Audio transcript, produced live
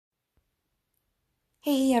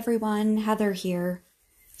Hey everyone, Heather here.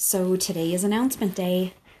 So today is announcement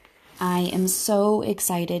day. I am so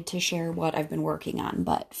excited to share what I've been working on,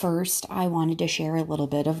 but first I wanted to share a little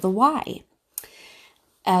bit of the why.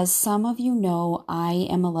 As some of you know, I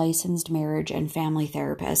am a licensed marriage and family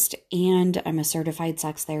therapist, and I'm a certified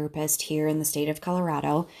sex therapist here in the state of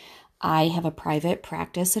Colorado. I have a private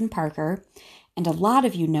practice in Parker, and a lot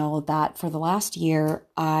of you know that for the last year,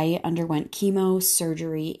 I underwent chemo,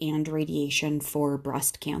 surgery, and radiation for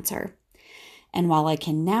breast cancer. And while I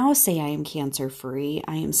can now say I am cancer free,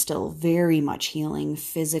 I am still very much healing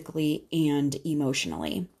physically and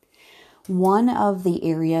emotionally. One of the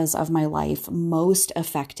areas of my life most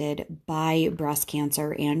affected by breast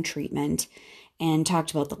cancer and treatment, and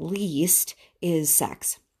talked about the least, is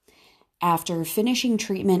sex. After finishing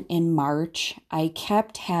treatment in March, I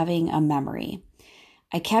kept having a memory.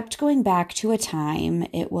 I kept going back to a time,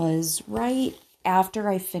 it was right after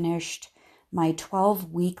I finished my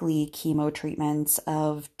 12 weekly chemo treatments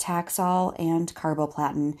of Taxol and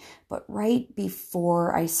carboplatin, but right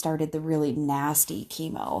before I started the really nasty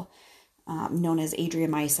chemo, known as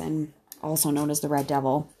Adriamycin, also known as the Red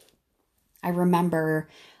Devil. I remember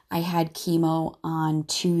I had chemo on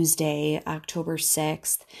Tuesday, October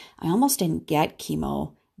 6th. I almost didn't get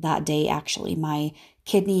chemo that day, actually. My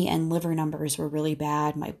kidney and liver numbers were really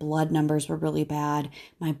bad. My blood numbers were really bad.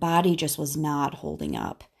 My body just was not holding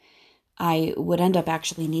up. I would end up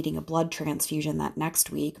actually needing a blood transfusion that next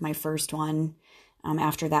week, my first one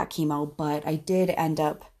after that chemo, but I did end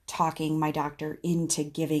up talking my doctor into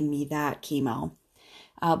giving me that chemo.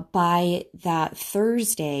 By that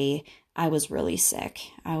Thursday, I was really sick.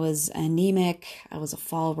 I was anemic. I was a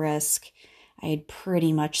fall risk. I had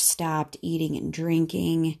pretty much stopped eating and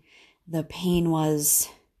drinking. The pain was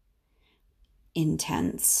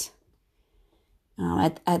intense.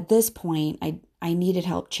 At this point, I needed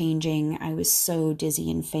help changing. I was so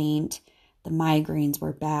dizzy and faint. The migraines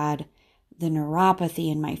were bad. The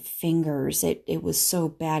neuropathy in my fingers, it was so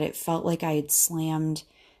bad. It felt like I had slammed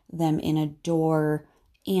them in a door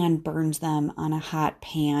and burned them on a hot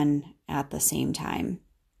pan at the same time.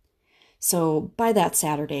 So by that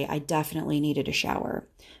Saturday, I definitely needed a shower.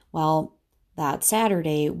 Well, that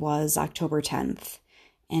Saturday was October 10th,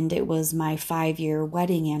 and it was my 5-year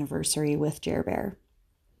wedding anniversary with Jer Bear.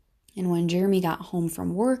 And when Jeremy got home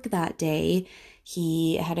from work that day,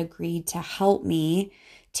 he had agreed to help me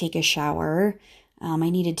take a shower. I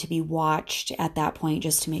needed to be watched at that point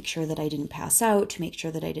just to make sure that I didn't pass out, to make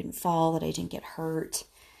sure that I didn't fall, that I didn't get hurt.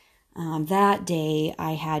 That day,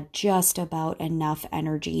 I had just about enough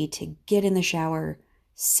energy to get in the shower,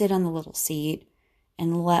 sit on the little seat,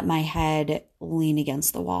 and let my head lean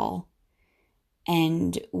against the wall.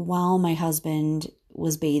 And while my husband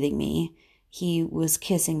was bathing me, he was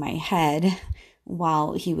kissing my head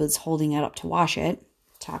while he was holding it up to wash it.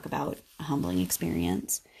 Talk about a humbling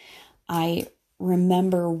experience. I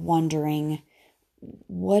remember wondering,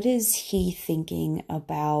 what is he thinking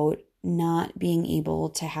about not being able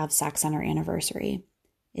to have sex on our anniversary?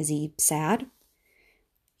 Is he sad?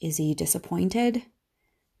 Is he disappointed?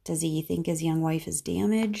 Does he think his young wife is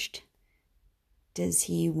damaged? Does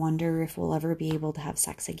he wonder if we'll ever be able to have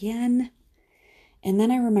sex again? And then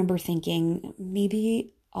I remember thinking,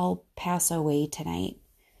 maybe I'll pass away tonight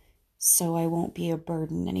so I won't be a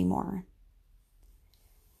burden anymore.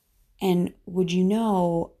 And would you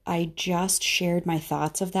know, I just shared my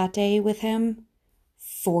thoughts of that day with him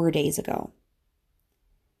 4 days ago.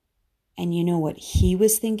 And you know what he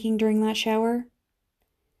was thinking during that shower?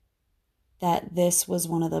 That this was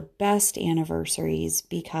one of the best anniversaries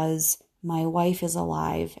because my wife is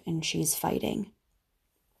alive and she's fighting.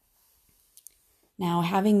 Now,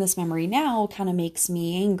 having this memory now kind of makes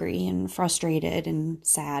me angry and frustrated and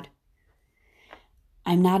sad.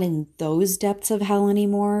 I'm not in those depths of hell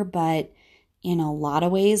anymore, but in a lot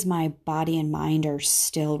of ways, my body and mind are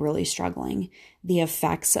still really struggling. The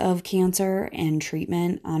effects of cancer and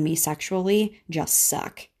treatment on me sexually just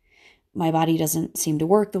suck. My body doesn't seem to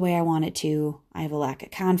work the way I want it to. I have a lack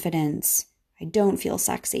of confidence. I don't feel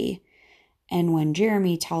sexy. And when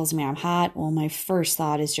Jeremy tells me I'm hot, well, my first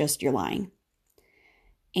thought is just, you're lying.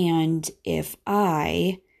 And if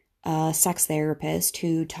I, a sex therapist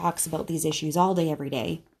who talks about these issues all day, every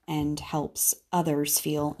day, and helps others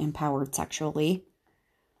feel empowered sexually,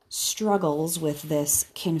 struggles with this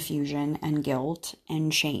confusion and guilt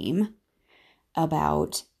and shame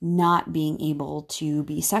about not being able to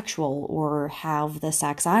be sexual or have the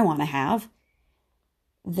sex I want to have,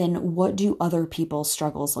 then what do other people's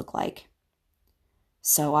struggles look like?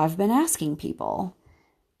 So I've been asking people,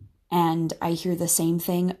 and I hear the same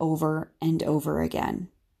thing over and over again.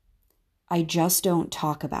 I just don't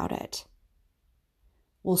talk about it.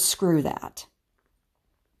 Well, screw that.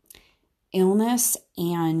 Illness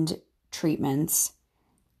and treatments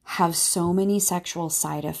have so many sexual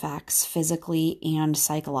side effects physically and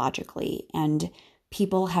psychologically, and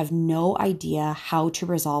people have no idea how to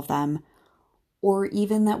resolve them or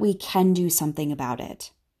even that we can do something about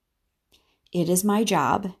it. It is my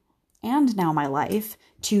job, and now my life,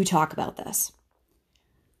 to talk about this.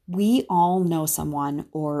 We all know someone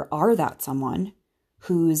or are that someone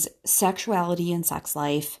whose sexuality and sex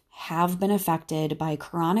life have been affected by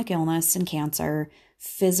chronic illness and cancer,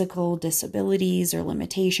 physical disabilities or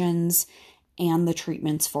limitations, and the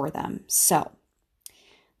treatments for them. So,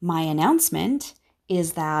 my announcement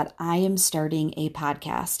is that I am starting a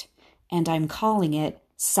podcast, and I'm calling it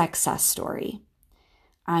Success Story.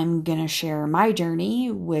 I'm going to share my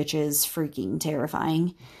journey, which is freaking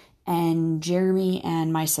terrifying, and Jeremy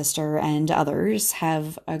and my sister and others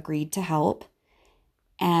have agreed to help.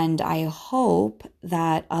 And I hope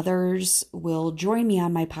that others will join me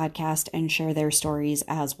on my podcast and share their stories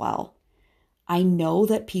as well. I know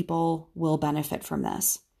that people will benefit from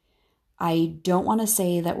this. I don't want to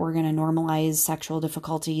say that we're going to normalize sexual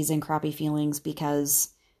difficulties and crappy feelings,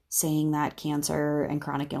 because saying that cancer and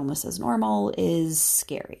chronic illness is normal is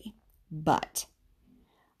scary. But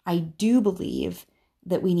I do believe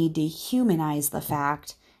that we need to humanize the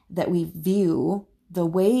fact that the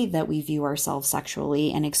way that we view ourselves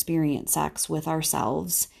sexually and experience sex with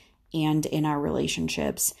ourselves and in our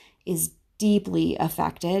relationships is deeply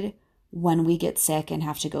affected when we get sick and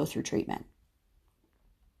have to go through treatment.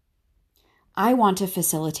 I want to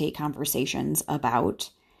facilitate conversations about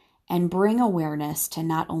and bring awareness to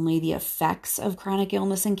not only the effects of chronic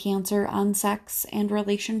illness and cancer on sex and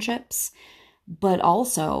relationships, but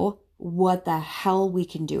also what the hell we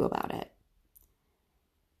can do about it.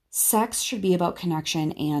 Sex should be about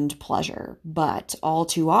connection and pleasure, but all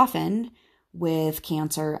too often with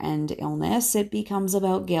cancer and illness, it becomes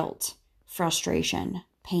about guilt, frustration,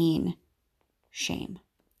 pain, shame.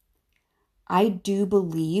 I do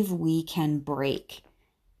believe we can break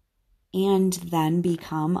and then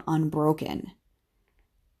become unbroken.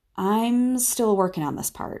 I'm still working on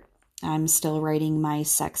this part. I'm still writing my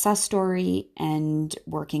success story and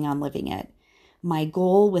working on living it. My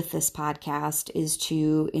goal with this podcast is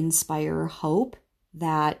to inspire hope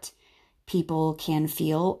that people can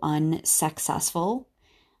feel unsuccessful,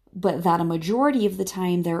 but that a majority of the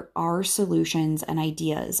time there are solutions and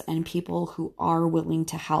ideas and people who are willing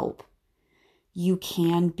to help. You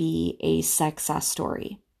can be a success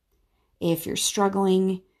story. If you're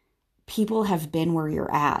struggling, people have been where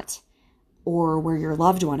you're at or where your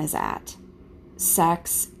loved one is at.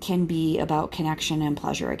 Sex can be about connection and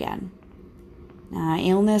pleasure again.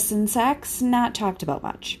 Illness and sex, not talked about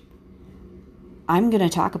much. I'm going to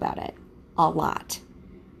talk about it a lot.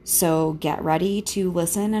 So get ready to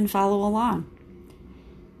listen and follow along.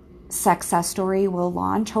 Success Story will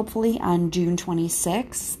launch hopefully on June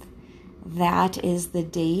 26th. That is the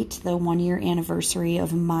date, the 1-year anniversary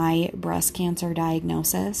of my breast cancer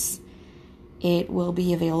diagnosis. It will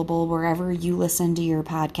be available wherever you listen to your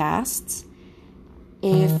podcasts.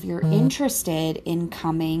 If you're interested in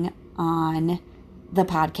coming on the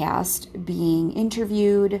podcast, being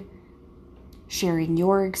interviewed, sharing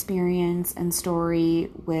your experience and story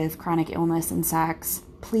with chronic illness and sex,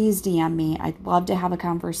 please DM me. I'd love to have a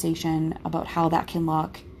conversation about how that can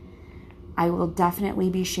look. I will definitely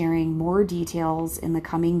be sharing more details in the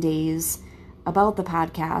coming days about the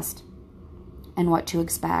podcast and what to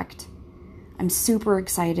expect. I'm super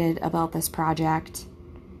excited about this project.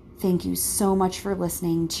 Thank you so much for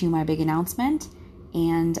listening to my big announcement,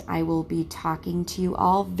 and I will be talking to you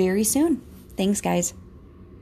all very soon. Thanks, guys.